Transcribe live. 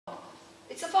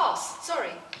It's a farce,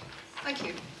 sorry. Thank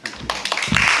you.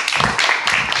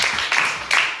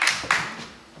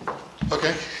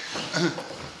 Okay.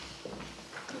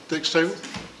 Next table.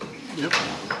 Yep.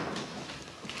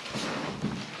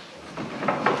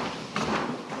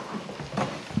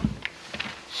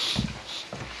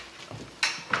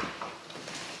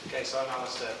 Okay, so I'm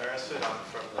Alistair Beresford. I'm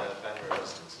from the Benway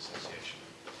Residents Association.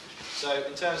 So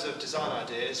in terms of design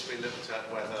ideas, we looked at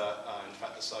whether, in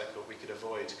fact, the cycle, we could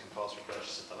avoid compulsory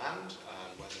purchase of the land,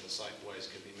 whether the cycleways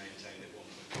could be maintained at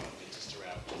 1.5 metres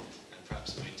throughout, and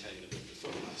perhaps maintain the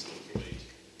footpaths to avoid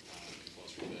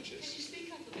compulsory purchase. Can you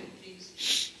speak up a bit,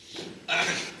 please?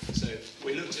 So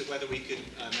we looked at whether we could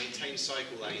maintain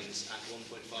cycle lanes at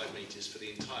 1.5 metres for the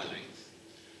entire length,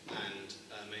 and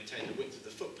maintain the width of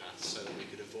the footpaths so that we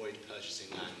could avoid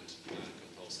purchasing land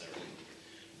compulsorily.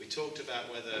 We talked about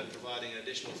whether providing an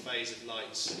additional phase of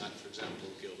lights at, for example,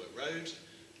 Gilbert Road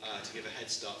to give a head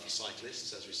start for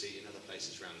cyclists, as we see in other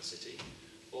places around the city,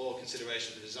 or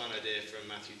consideration of the design idea from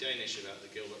Matthew Danish about the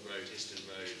Gilbert Road, Histon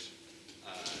Road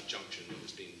junction that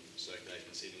was being circulated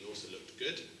this evening also looked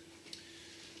good.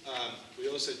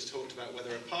 We also talked about whether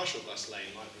a partial bus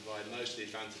lane might provide most of the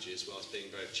advantages whilst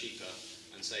being both cheaper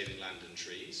and saving land and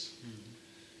trees.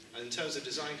 And in terms of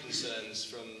design concerns,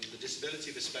 from the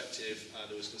disability perspective,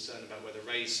 there was concern about whether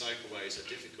raised cycleways are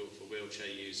difficult for wheelchair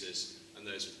users and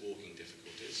those with walking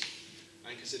difficulties.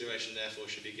 And consideration, therefore,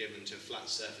 should be given to flat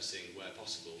surfacing where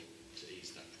possible to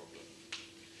ease that problem.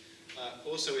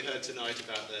 Also, we heard tonight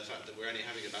about the fact that we're only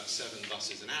having about 7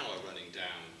 buses an hour running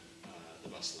down the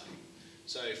bus lane.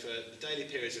 So for the daily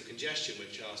periods of congestion,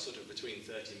 which are sort of between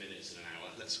 30 minutes and an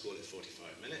hour, let's call it 45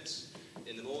 minutes,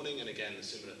 in the morning and again a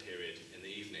similar period in the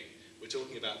evening, we're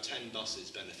talking about 10 buses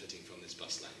benefiting from this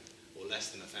bus lane, or less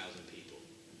than 1,000 people.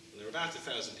 And there are about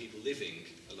 1,000 people living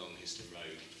along Histon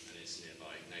Road and its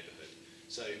nearby neighbourhood.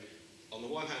 So on the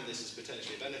one hand, this is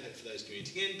potentially a benefit for those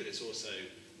commuting in, but it's also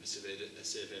a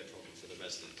severe problem for the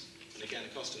residents. And again,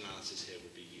 a cost analysis here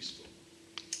would be useful.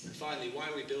 And finally, why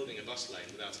are we building a bus lane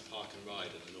without a park and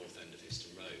ride at the north end of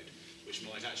Histon Road, which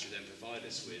might actually then provide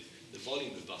us with the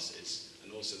volume of buses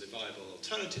and also the viable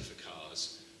alternative for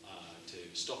cars to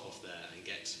stop off there and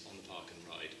get on the park and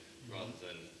ride, rather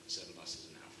than 7 buses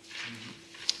an hour.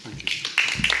 Thank you.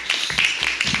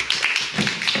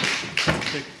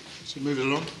 Okay, so move it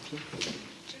along.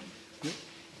 Yep.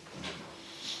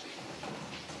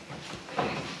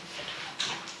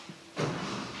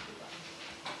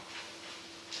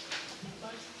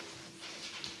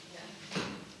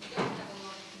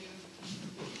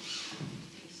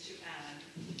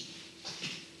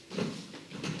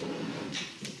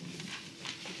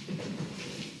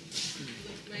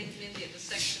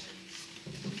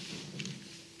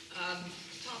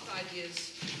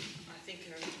 Ideas, I think,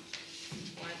 are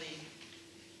widely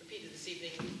repeated this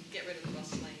evening. Get rid of the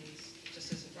bus lanes,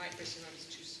 just isn't right. Histon Road is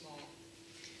too small.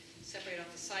 Separate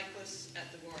off the cyclists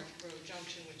at the Warwick Road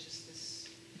junction, which is this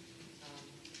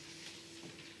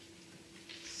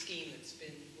scheme that's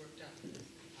been worked up.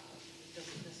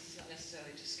 Not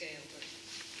necessarily to scale, but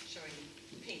showing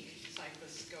pink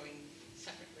cyclists going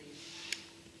separately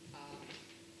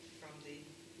from the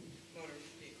motor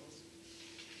vehicles.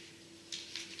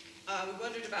 We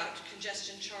wondered about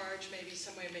congestion charge, maybe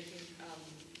some way of making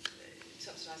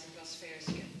subsidising bus fares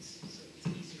again, so it's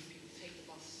easier for people to take the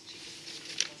bus, cheaper for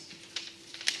people to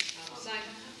take the bus. I'm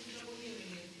having trouble hearing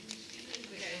you.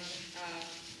 Okay.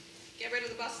 Get rid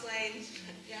of the bus lanes.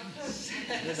 Yeah.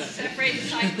 Separate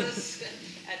cyclists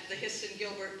at the Histon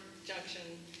Gilbert junction,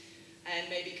 and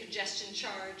maybe congestion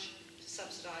charge to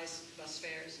subsidise bus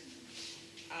fares.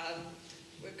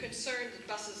 We're concerned that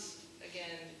buses,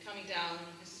 again, coming down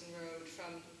Histon Road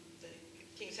from the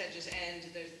King's Hedges end,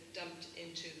 they're dumped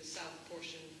into the south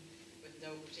portion with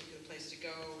no particular place to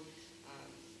go.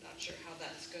 Not sure how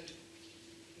that's going to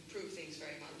improve things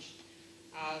very much.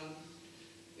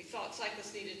 We thought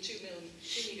cyclists needed 2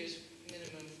 meters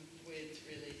minimum width,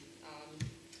 really,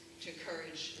 to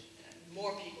encourage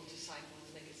more people to cycle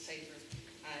and make it safer.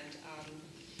 And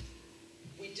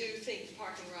we do think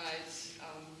park and rides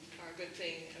are a good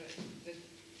thing. There's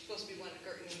supposed to be one at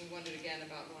Girton, and we wondered again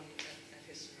about one at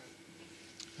Histon Road.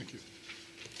 Thank you.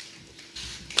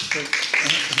 Okay.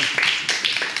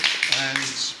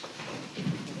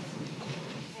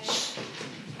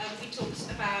 We talked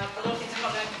about a lot of things. I'm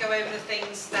not going to go over the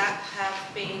things that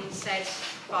have been said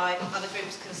by other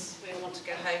groups because we all want to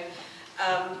go home.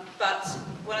 But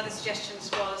one of the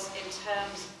suggestions was in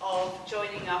terms of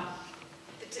joining up,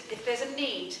 if there's a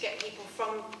need to get people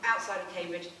from outside of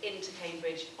Cambridge into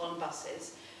Cambridge on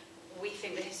buses, we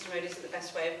think that Histon Road isn't the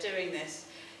best way of doing this.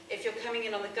 If you're coming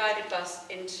in on the guided bus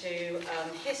into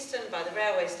Histon by the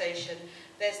railway station,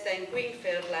 there's then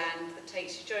greenfield land that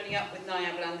takes you joining up with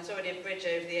NIAB land. There's already a bridge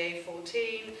over the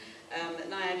A14 that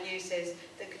NIAB uses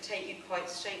that could take you quite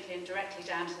straightly and directly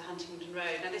down to the Huntingdon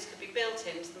Road. Now this could be built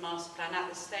into the master plan at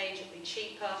this stage. It'll be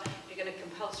cheaper. You're going to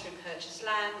compulsory purchase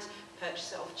land,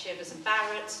 purchase it off Chivers and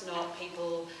Barretts, not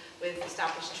people with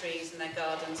established trees in their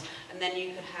gardens. And then you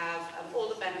could have all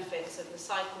the benefits of the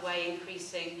cycleway,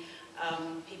 increasing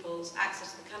people's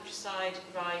access to the countryside,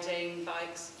 riding,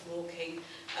 bikes, walking,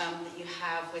 that you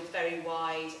have with very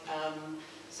wide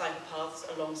cycle paths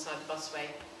alongside the busway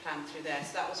planned through there.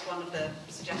 So that was one of the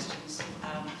suggestions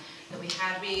that we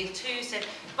had. We too said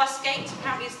bus gates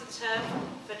apparently is the term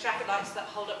for traffic lights that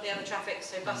hold up the other traffic,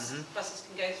 so buses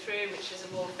can go through, which is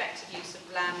a more effective use of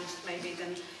land maybe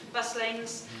than bus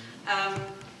lanes.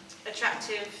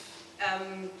 Attractive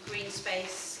green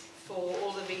space for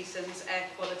all the reasons, air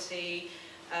quality,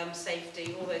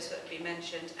 safety, all those that have been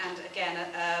mentioned, and again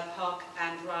a park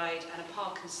and ride and a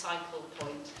park and cycle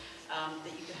point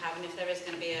that you could have. And if there is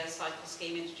going to be a cycle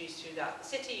scheme introduced throughout the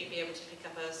city, you'd be able to pick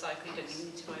up a cycle, you don't even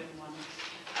need to own one.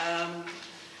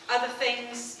 Other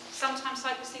things, sometimes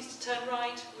cyclists need to turn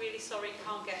right, really sorry,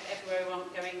 can't get everywhere we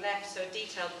want going left, so a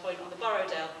detailed point on the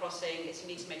Borrowdale crossing is you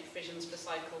need to make provisions for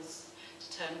cycles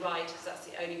to turn right, because that's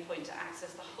the only point to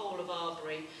access the whole of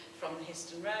Arbury from the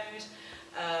Histon Road,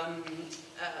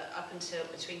 up until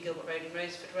between Gilbert Road and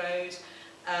Roseford Road.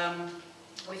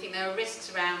 We think there are risks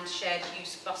around shared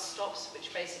use bus stops,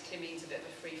 which basically means a bit of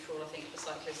a free-for-all, I think, for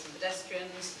cyclists and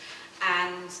pedestrians.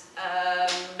 And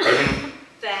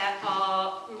there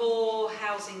are more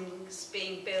housings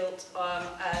being built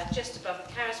just above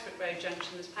the Carisbrook Road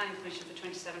junction. There's planning permission for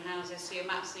 27 houses, so your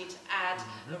maps need to add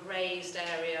a raised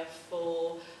area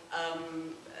for,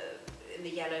 in the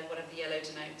yellow, whatever the yellow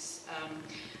denotes,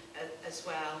 as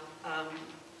well.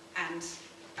 And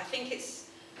I think it's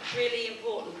really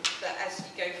important that as you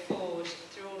go forward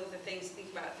through all of the things,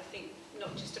 think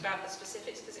not just about the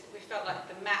specifics, because we felt like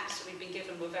the maps that we've been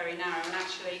given were very narrow, and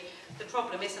actually the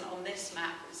problem isn't on this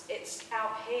map, it's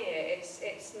out here,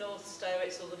 it's North Stowe,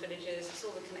 it's all the villages, it's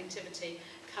all the connectivity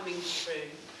coming through.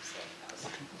 So that was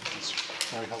That's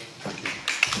very helpful, thank you.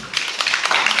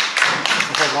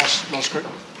 Okay, last group.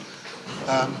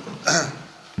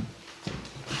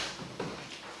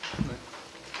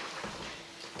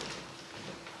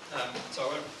 So I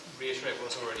won't reiterate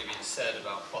what's already been said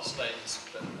about bus lanes,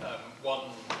 but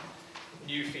one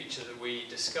new feature that we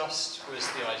discussed was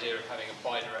the idea of having a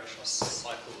bi-directional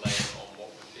cycle lane on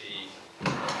what would be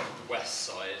the west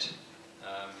side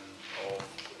of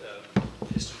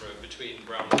Histon Road, between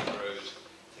Brownwood Road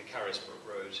and Carisbrook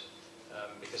Road,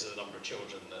 because of the number of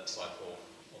children that cycle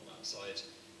on that side,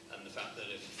 and the fact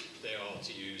that if they are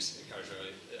to use a carriage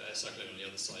road, cycle lane on the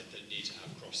other side, they need to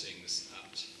have crossings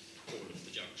at all of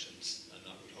the junctions, and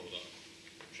that would hold up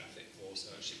traffic more.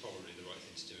 So actually probably the right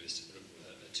thing to do is to put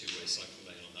a two-way cycle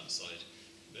lane on that side,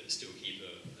 but still keep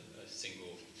a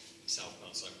single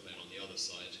southbound cycle lane on the other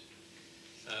side.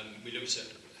 We looked at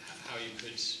how you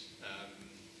could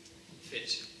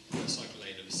fit a cycle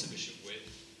lane of a sufficient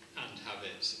width and have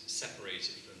it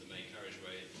separated from the main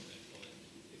carriageway.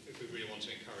 If we really want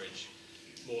to encourage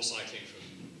more cycling from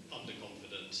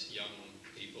underconfident young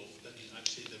people, then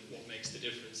actually what makes the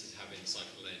difference is having the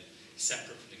cycle lane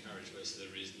separate from the carriageway, so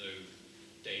there is no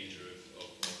danger of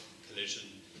collision.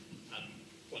 And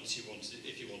once you want to,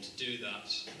 if you want to do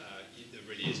that, there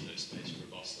really is no space for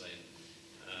a bus lane.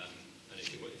 And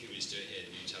if you were to do it here,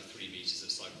 you'd have 3 metres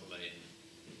of cycle lane.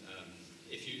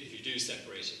 If you do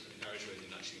separate it from the carriageway,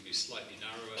 then actually it will be slightly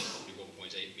narrower, probably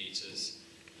 1.8 metres.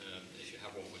 If you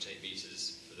have 1.8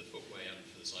 metres for the footway and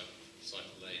for the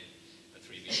cycle lane, and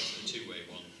 3 metres for the two-way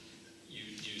one,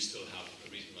 you still have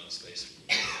a reasonable amount of space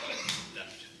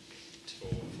left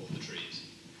for the trees,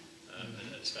 and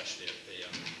especially at the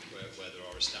where there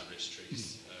are established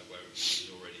trees, where it's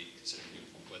already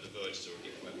where the verge is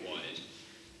already quite wide.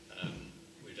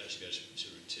 We'd actually be able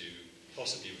to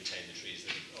possibly retain the trees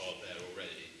that are there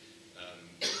already.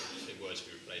 If they were to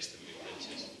be replaced, then we'd have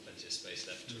plenty of space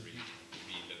left to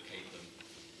relocate them.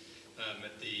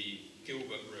 At the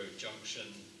Gilbert Road junction,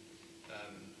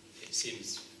 it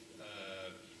seems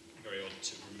very odd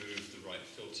to remove the right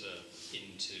filter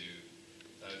into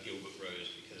Gilbert Road,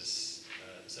 because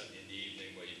certainly in the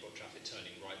evening where you've got traffic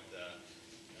turning right there,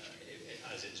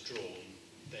 as it's drawn,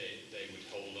 they would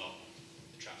hold up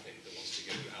the traffic that wants to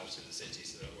go out of the city,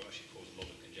 so that will actually cause a lot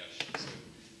of congestion. So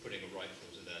putting a right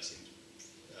filter there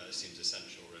seems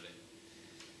essential, really.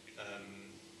 I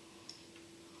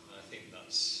think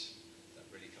that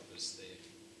really covers the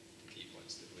key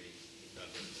points that we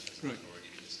have already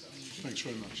discussed. Thanks,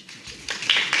 Thanks very much.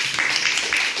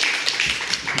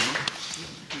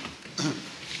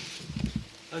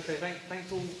 Okay,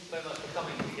 thanks all very much for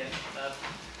coming again.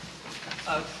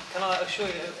 Can I assure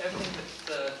you everything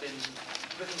that's been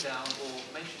written down or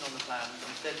mentioned on the plan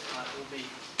and said tonight will be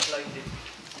loaded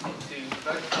into a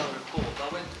very thorough report.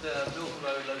 I went to the Milton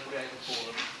Road Local Creative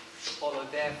Forum to follow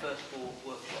their first 4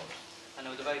 workshops, and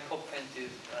there was a very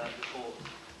comprehensive report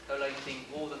collating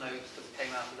all the notes that came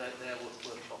out of their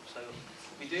workshop. So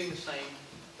we'll be doing the same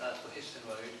for Histon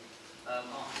Road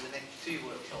after the next 2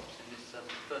 workshops in this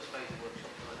first phase of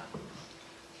workshops that we're having.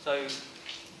 So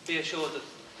be assured that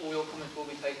all your comments will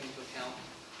be taken into account,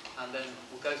 and then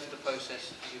we'll go through the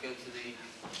process as we go to the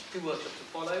 2 workshops to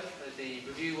follow, the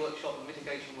review workshop and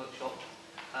mitigation workshop,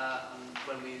 and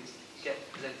when we get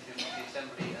presented in the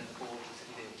Assembly and the Board of the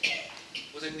City Deals.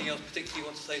 Was there anything else particularly you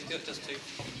want to say, Stuart, just to...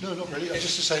 No, not really.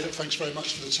 Just to say that thanks very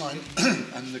much for the time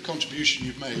and the contribution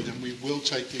you've made, and we will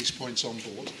take these points on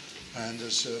board. And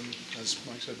as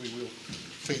Mike said, we will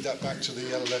feed that back to the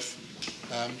LLF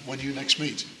when you next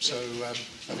meet. So I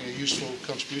think a useful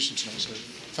contribution tonight. So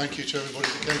thank you to everybody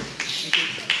that came. Thank you.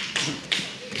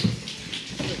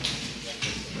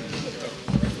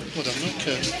 Well done, Mike.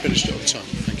 Finished it on time.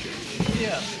 Thank you.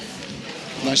 Yeah.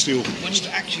 Nicely organised. When you've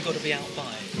actually got to be out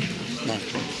by? 9.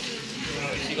 So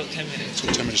you've got 10 minutes. So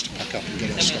 10 minutes to pack up and get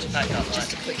 10 our minutes stuff. to pack up, right?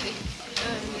 Just quickly,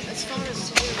 as far as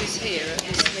who is here at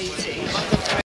this meeting, I've got